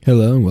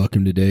Hello and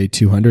welcome to day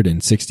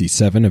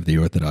 267 of the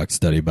Orthodox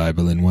Study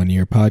Bible in 1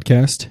 Year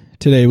podcast.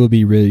 Today we'll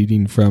be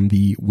reading from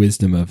the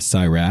Wisdom of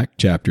Sirach,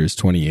 chapters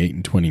 28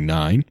 and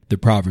 29, the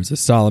Proverbs of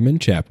Solomon,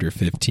 chapter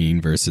 15,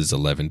 verses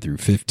 11 through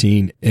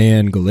 15,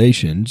 and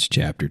Galatians,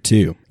 chapter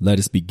 2. Let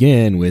us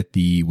begin with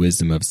the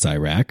Wisdom of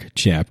Sirach,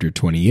 chapter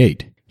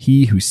 28.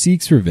 He who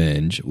seeks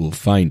revenge will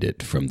find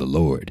it from the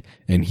Lord,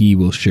 and he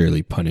will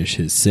surely punish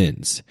his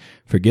sins.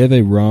 Forgive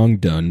a wrong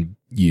done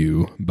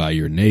you by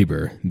your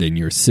neighbor, then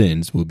your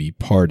sins will be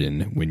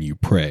pardoned when you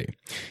pray.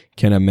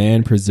 Can a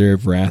man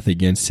preserve wrath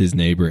against his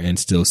neighbor and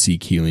still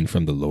seek healing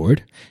from the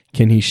Lord?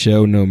 Can he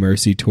show no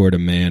mercy toward a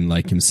man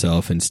like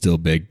himself and still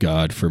beg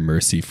God for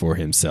mercy for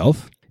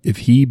himself? If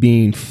he,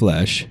 being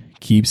flesh,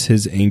 keeps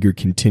his anger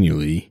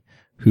continually,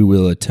 who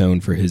will atone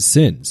for his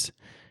sins?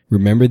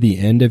 Remember the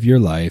end of your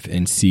life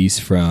and cease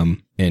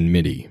from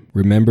enmity.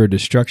 Remember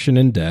destruction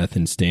and death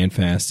and stand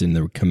fast in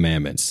the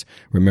commandments.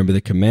 Remember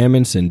the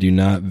commandments and do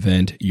not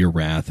vent your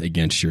wrath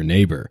against your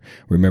neighbor.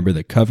 Remember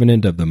the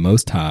covenant of the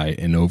Most High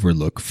and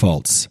overlook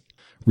faults.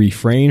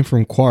 Refrain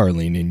from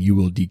quarreling and you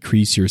will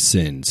decrease your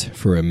sins,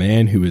 for a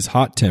man who is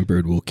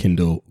hot-tempered will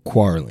kindle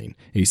quarreling.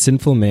 A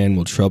sinful man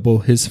will trouble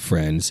his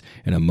friends,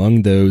 and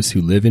among those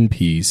who live in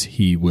peace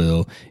he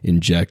will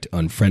inject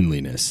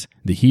unfriendliness.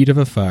 The heat of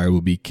a fire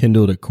will be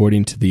kindled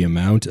according to the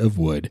amount of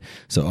wood,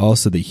 so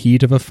also the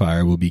heat of a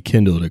fire will be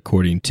kindled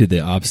according to the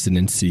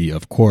obstinacy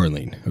of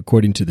quarreling.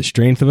 According to the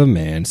strength of a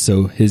man,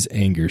 so his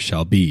anger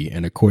shall be,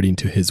 and according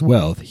to his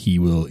wealth he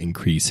will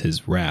increase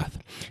his wrath.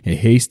 A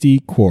hasty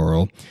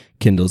quarrel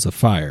kindles a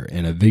fire,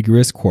 and a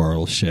vigorous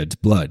quarrel sheds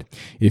blood.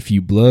 If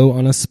you blow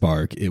on a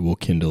spark, it will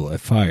kindle a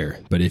fire,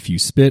 but if you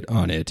spit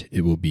on it,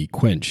 it will be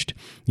quenched.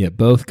 Yet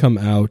both come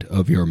out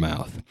of your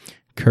mouth.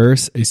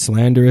 Curse a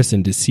slanderous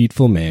and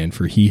deceitful man,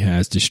 for he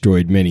has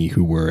destroyed many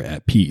who were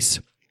at peace.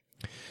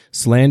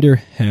 Slander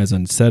has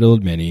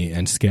unsettled many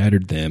and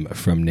scattered them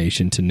from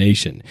nation to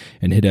nation,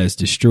 and it has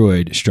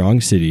destroyed strong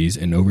cities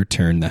and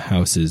overturned the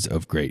houses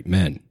of great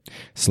men.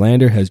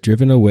 Slander has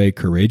driven away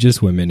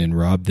courageous women and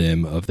robbed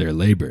them of their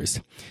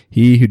labors.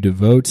 He who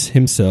devotes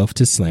himself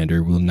to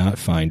slander will not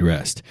find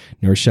rest,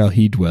 nor shall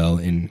he dwell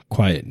in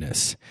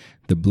quietness.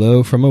 The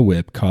blow from a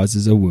whip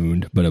causes a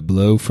wound, but a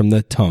blow from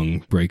the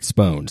tongue breaks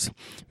bones.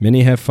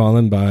 Many have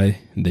fallen by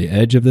the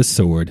edge of the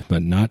sword,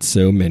 but not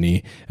so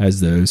many as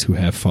those who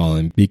have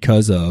fallen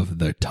because of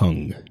the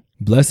tongue.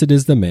 Blessed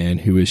is the man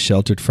who is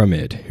sheltered from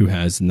it, who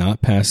has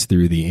not passed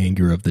through the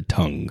anger of the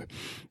tongue,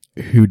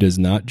 who does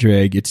not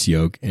drag its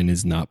yoke and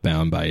is not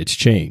bound by its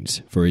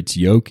chains. For its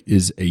yoke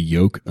is a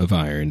yoke of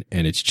iron,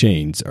 and its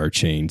chains are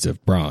chains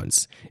of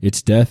bronze.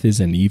 Its death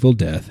is an evil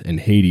death, and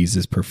Hades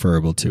is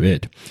preferable to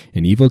it.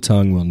 An evil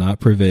tongue will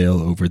not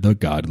prevail over the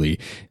godly,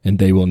 and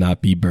they will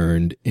not be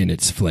burned in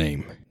its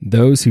flame.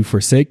 Those who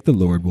forsake the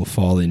Lord will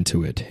fall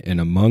into it, and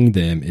among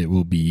them it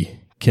will be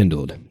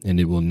kindled, and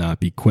it will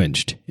not be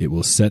quenched. It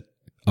will set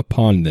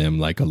upon them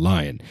like a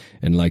lion,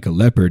 and like a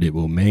leopard it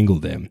will mangle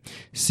them.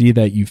 See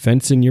that you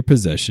fence in your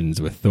possessions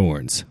with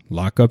thorns.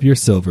 Lock up your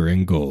silver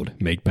and gold.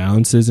 Make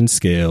balances and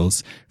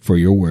scales for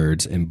your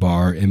words, and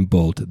bar and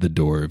bolt the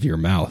door of your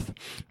mouth.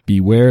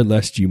 Beware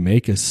lest you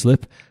make a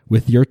slip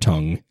with your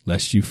tongue,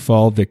 lest you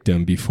fall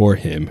victim before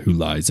him who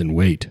lies in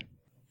wait.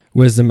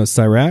 Wisdom of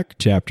Sirach,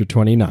 chapter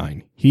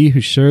 29. He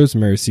who shows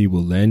mercy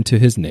will lend to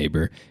his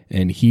neighbor,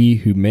 and he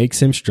who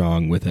makes him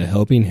strong with a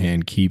helping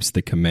hand keeps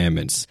the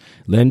commandments.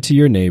 Lend to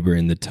your neighbor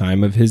in the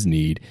time of his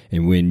need,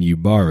 and when you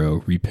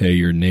borrow, repay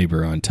your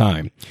neighbor on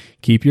time.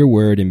 Keep your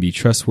word and be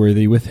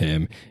trustworthy with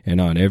him,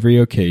 and on every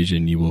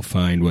occasion you will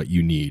find what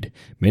you need.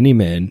 Many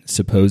men,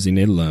 supposing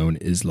a loan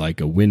is like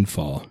a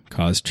windfall,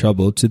 cause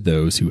trouble to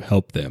those who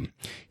help them.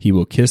 He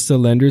will kiss the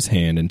lender's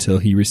hand until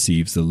he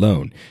receives the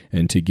loan,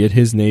 and to get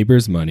his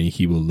neighbor's money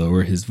he will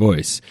lower his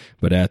voice,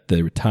 but at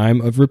the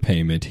time of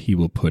repayment he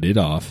will put it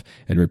off,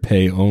 and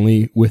repay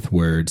only with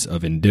words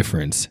of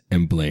indifference,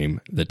 and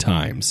blame the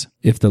times.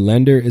 If the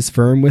lender is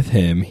firm with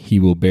him, he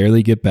will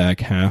barely get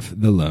back half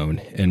the loan,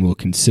 and will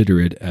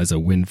consider it as a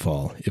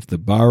windfall. If the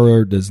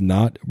borrower does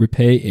not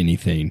repay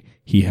anything,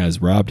 he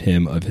has robbed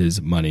him of his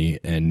money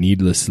and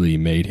needlessly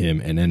made him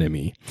an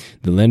enemy.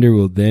 The lender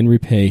will then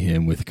repay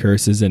him with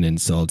curses and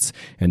insults,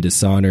 and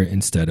dishonor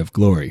instead of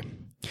glory.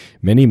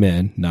 Many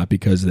men, not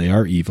because they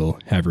are evil,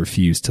 have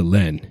refused to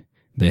lend.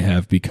 They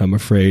have become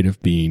afraid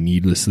of being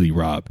needlessly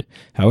robbed.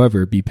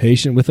 However, be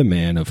patient with a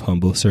man of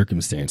humble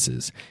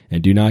circumstances,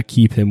 and do not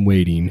keep him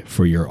waiting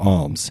for your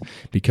alms.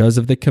 Because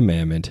of the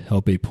commandment,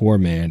 help a poor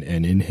man,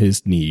 and in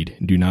his need,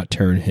 do not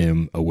turn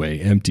him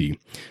away empty.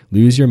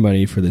 Lose your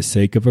money for the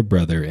sake of a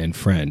brother and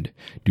friend.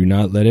 Do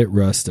not let it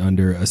rust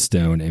under a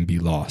stone and be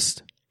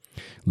lost.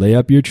 Lay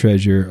up your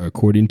treasure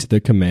according to the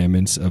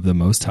commandments of the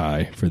Most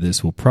High, for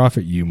this will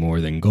profit you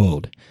more than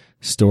gold.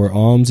 Store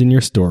alms in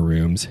your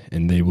storerooms,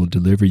 and they will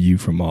deliver you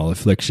from all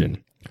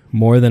affliction.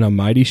 More than a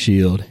mighty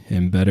shield,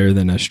 and better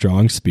than a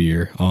strong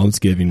spear,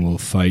 almsgiving will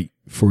fight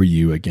for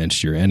you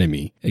against your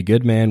enemy. A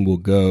good man will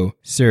go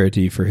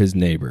surety for his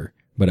neighbor,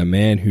 but a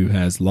man who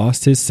has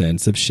lost his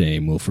sense of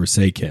shame will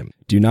forsake him.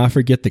 Do not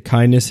forget the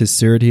kindness his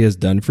surety has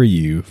done for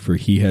you, for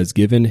he has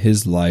given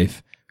his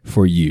life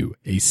for you.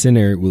 A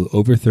sinner will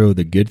overthrow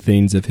the good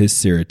things of his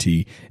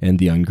surety, and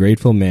the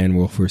ungrateful man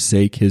will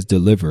forsake his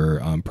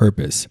deliverer on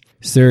purpose.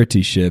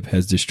 Suretyship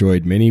has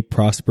destroyed many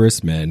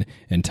prosperous men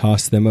and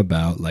tossed them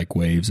about like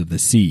waves of the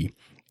sea.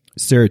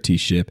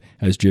 Suretyship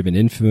has driven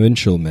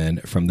influential men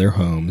from their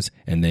homes,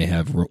 and they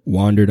have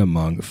wandered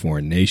among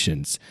foreign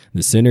nations.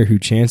 The sinner who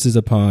chances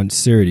upon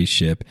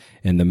suretyship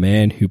and the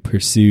man who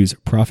pursues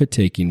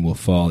profit-taking will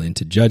fall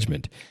into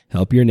judgment.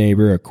 Help your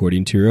neighbor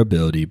according to your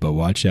ability, but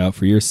watch out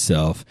for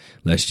yourself,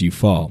 lest you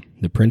fall.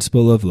 The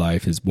principle of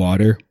life is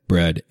water,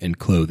 bread, and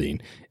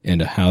clothing,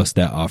 and a house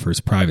that offers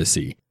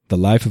privacy. The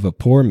life of a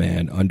poor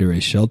man under a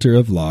shelter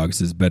of logs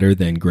is better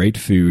than great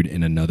food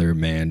in another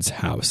man's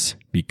house.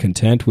 Be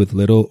content with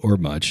little or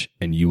much,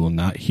 and you will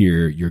not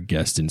hear your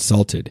guest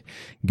insulted.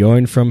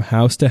 Going from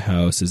house to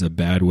house is a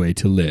bad way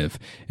to live,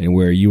 and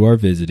where you are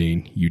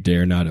visiting, you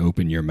dare not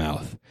open your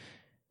mouth.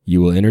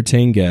 You will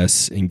entertain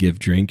guests and give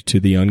drink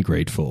to the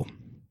ungrateful.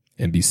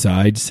 And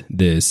besides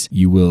this,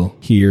 you will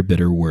hear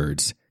bitter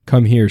words.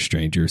 Come here,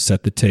 stranger,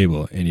 set the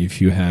table, and if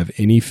you have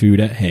any food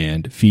at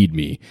hand, feed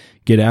me.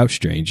 Get out,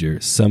 stranger,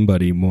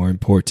 somebody more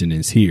important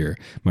is here.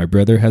 My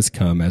brother has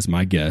come as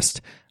my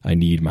guest. I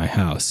need my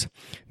house.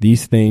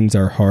 These things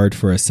are hard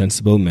for a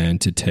sensible man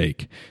to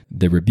take,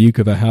 the rebuke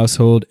of a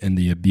household and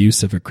the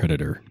abuse of a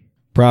creditor.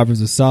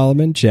 Proverbs of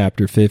Solomon,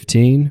 chapter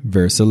 15,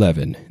 verse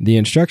 11. The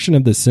instruction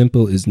of the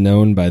simple is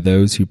known by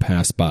those who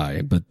pass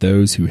by, but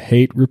those who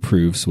hate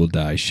reproofs will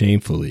die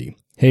shamefully.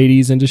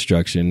 Hades and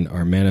destruction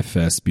are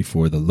manifest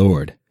before the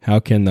Lord. How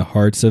can the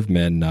hearts of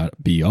men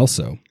not be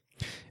also?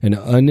 An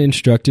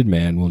uninstructed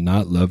man will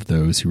not love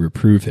those who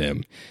reprove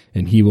him,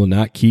 and he will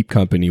not keep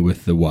company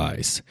with the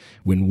wise.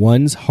 When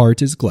one's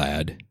heart is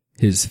glad,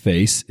 his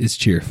face is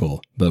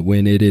cheerful, but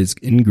when it is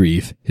in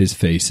grief, his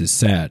face is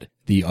sad.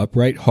 The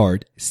upright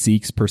heart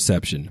seeks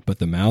perception, but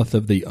the mouth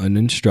of the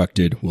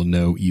uninstructed will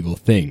know evil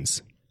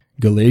things.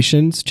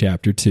 Galatians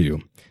chapter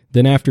 2.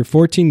 Then after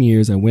 14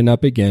 years I went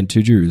up again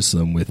to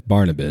Jerusalem with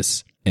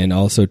Barnabas, and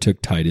also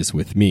took Titus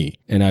with me.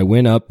 And I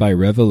went up by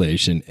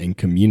revelation and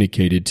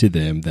communicated to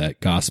them that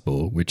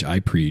gospel which I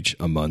preach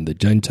among the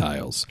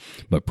Gentiles,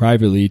 but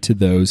privately to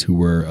those who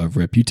were of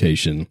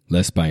reputation,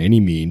 lest by any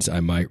means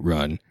I might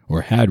run,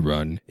 or had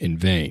run, in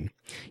vain.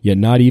 Yet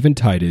not even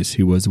Titus,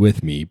 who was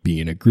with me,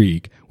 being a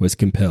Greek, was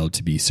compelled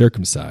to be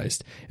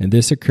circumcised. And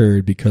this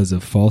occurred because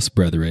of false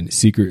brethren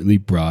secretly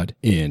brought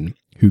in,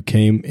 who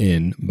came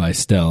in by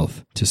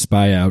stealth to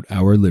spy out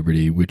our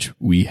liberty which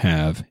we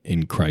have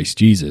in Christ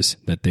Jesus,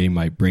 that they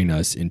might bring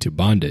us into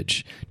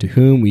bondage, to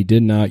whom we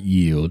did not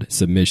yield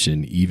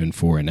submission even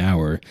for an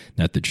hour,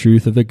 that the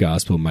truth of the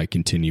gospel might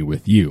continue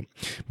with you.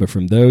 But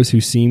from those who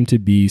seemed to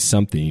be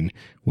something,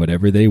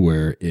 whatever they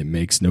were, it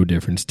makes no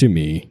difference to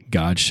me.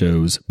 God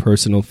shows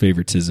personal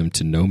favoritism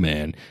to no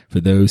man, for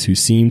those who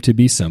seemed to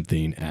be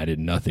something added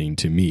nothing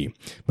to me.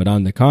 But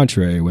on the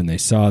contrary, when they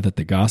saw that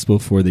the gospel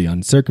for the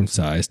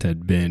uncircumcised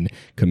had been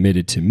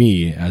committed to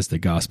me, as the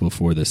gospel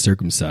for the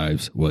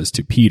circumcised was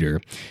to Peter,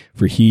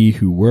 for he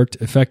who worked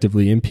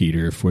effectively in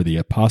Peter for the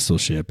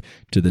apostleship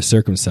to the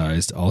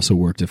circumcised also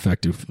worked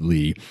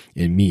effectively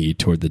in me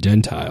toward the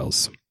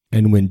Gentiles.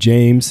 And when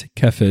James,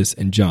 Cephas,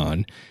 and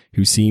John,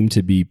 who seemed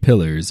to be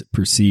pillars,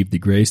 perceived the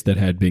grace that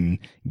had been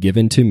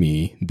given to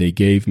me, they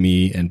gave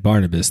me and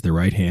Barnabas the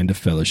right hand of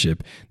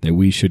fellowship, that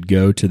we should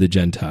go to the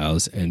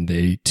Gentiles, and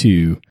they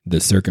too the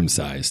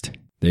circumcised.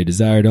 They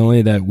desired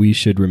only that we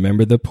should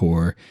remember the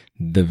poor,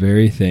 the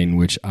very thing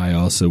which I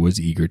also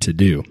was eager to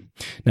do.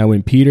 Now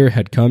when Peter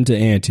had come to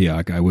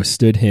Antioch, I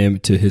withstood him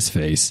to his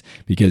face,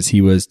 because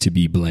he was to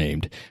be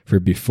blamed. For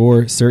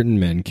before certain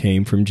men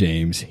came from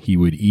James, he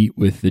would eat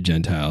with the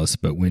Gentiles,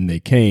 but when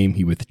they came,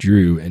 he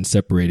withdrew and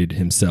separated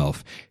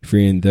himself,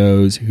 fearing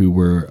those who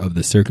were of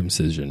the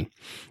circumcision.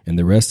 And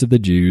the rest of the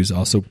Jews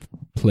also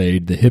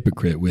played the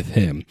hypocrite with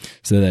him,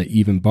 so that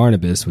even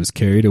Barnabas was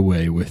carried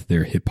away with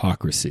their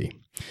hypocrisy.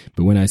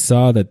 But when I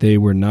saw that they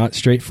were not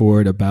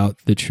straightforward about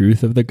the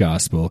truth of the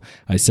gospel,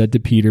 I said to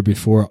Peter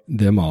before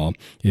them all,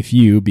 if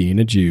you, being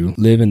a Jew,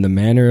 live in the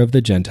manner of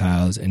the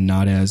Gentiles and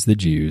not as the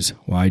Jews,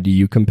 why do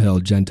you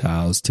compel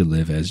Gentiles to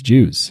live as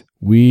Jews?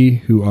 We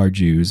who are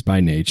Jews by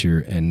nature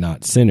and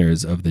not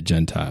sinners of the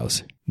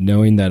Gentiles,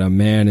 knowing that a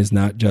man is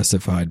not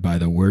justified by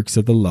the works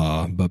of the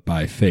law, but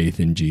by faith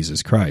in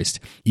Jesus Christ.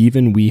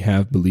 Even we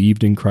have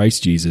believed in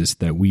Christ Jesus,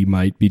 that we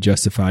might be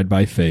justified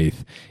by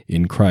faith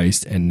in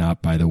Christ and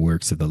not by the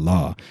works of the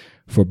law.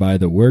 For by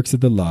the works of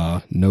the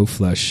law no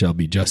flesh shall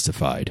be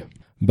justified.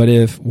 But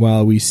if,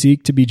 while we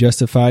seek to be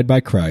justified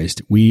by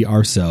Christ, we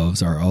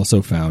ourselves are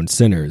also found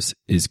sinners,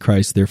 is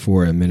Christ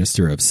therefore a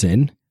minister of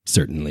sin?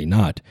 Certainly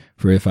not.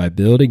 For if I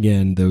build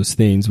again those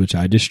things which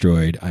I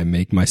destroyed, I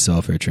make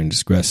myself a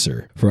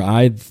transgressor. For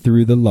I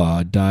through the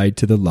law died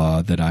to the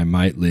law, that I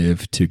might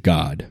live to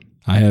God.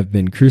 I have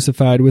been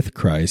crucified with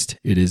Christ.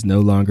 It is no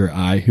longer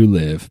I who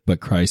live, but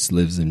Christ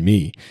lives in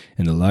me.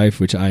 And the life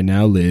which I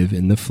now live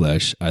in the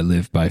flesh, I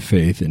live by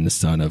faith in the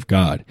Son of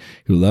God,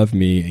 who loved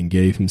me and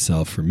gave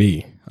himself for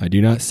me. I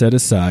do not set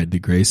aside the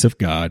grace of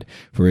God,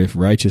 for if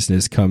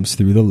righteousness comes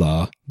through the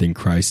law, then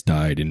Christ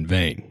died in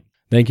vain.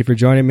 Thank you for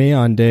joining me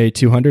on day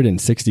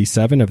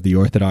 267 of the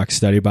Orthodox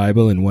Study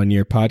Bible in 1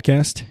 Year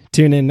podcast.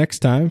 Tune in next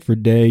time for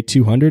day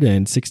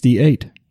 268.